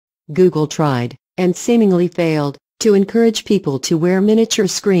Google tried, and seemingly failed, to encourage people to wear miniature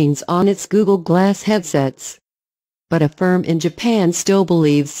screens on its Google Glass headsets. But a firm in Japan still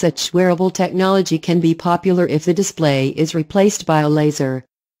believes such wearable technology can be popular if the display is replaced by a laser.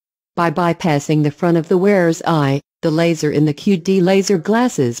 By bypassing the front of the wearer's eye, the laser in the QD laser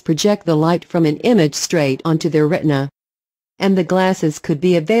glasses project the light from an image straight onto their retina. And the glasses could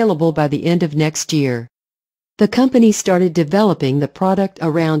be available by the end of next year. The company started developing the product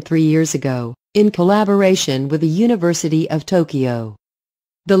around 3 years ago, in collaboration with the University of Tokyo.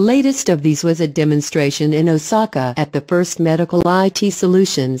 The latest of these was a demonstration in Osaka at the first Medical IT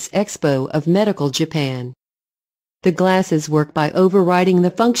Solutions Expo of Medical Japan. The glasses work by overriding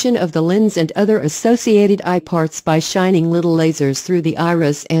the function of the lens and other associated eye parts by shining little lasers through the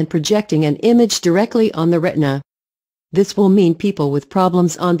iris and projecting an image directly on the retina. This will mean people with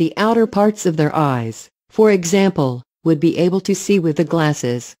problems on the outer parts of their eyes, for example, would be able to see with the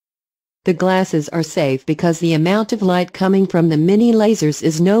glasses. The glasses are safe because the amount of light coming from the mini lasers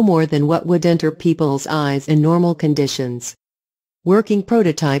is no more than what would enter people's eyes in normal conditions. Working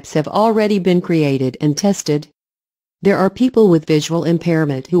prototypes have already been created and tested. There are people with visual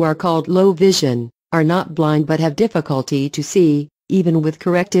impairment who are called low vision, are not blind but have difficulty to see. Even with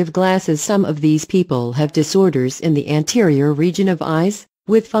corrective glasses, some of these people have disorders in the anterior region of eyes,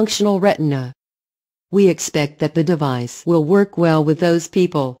 with functional retina. We expect that the device will work well with those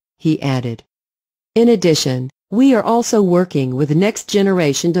people, he added. In addition, we are also working with a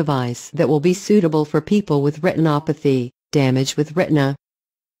next-generation device that will be suitable for people with retinopathy, damage with retina.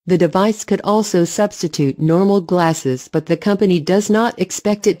 The device could also substitute normal glasses, but the company does not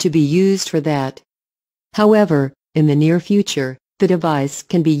expect it to be used for that. However, in the near future, the device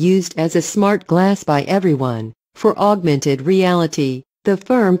can be used as a smart glass by everyone, for augmented reality, the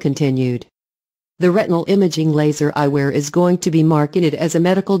firm continued. The retinal imaging laser eyewear is going to be marketed as a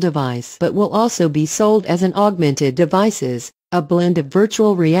medical device but will also be sold as an augmented devices, a blend of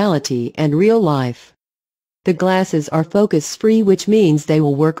virtual reality and real life. The glasses are focus-free, which means they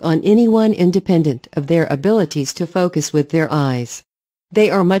will work on anyone independent of their abilities to focus with their eyes.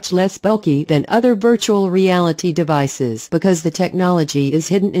 They are much less bulky than other virtual reality devices because the technology is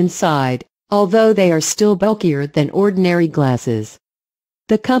hidden inside, although they are still bulkier than ordinary glasses.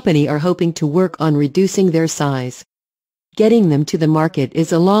 The company are hoping to work on reducing their size. Getting them to the market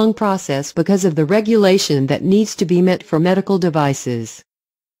is a long process because of the regulation that needs to be met for medical devices.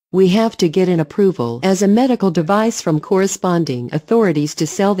 We have to get an approval as a medical device from corresponding authorities to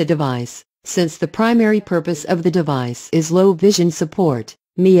sell the device, since the primary purpose of the device is low vision support,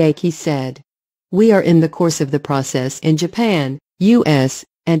 Miyake said. We are in the course of the process in Japan, US,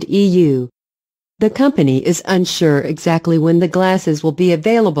 and EU. The company is unsure exactly when the glasses will be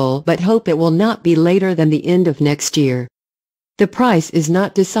available but hope it will not be later than the end of next year. The price is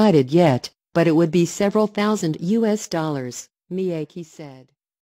not decided yet, but it would be several thousand US dollars, Miyake said.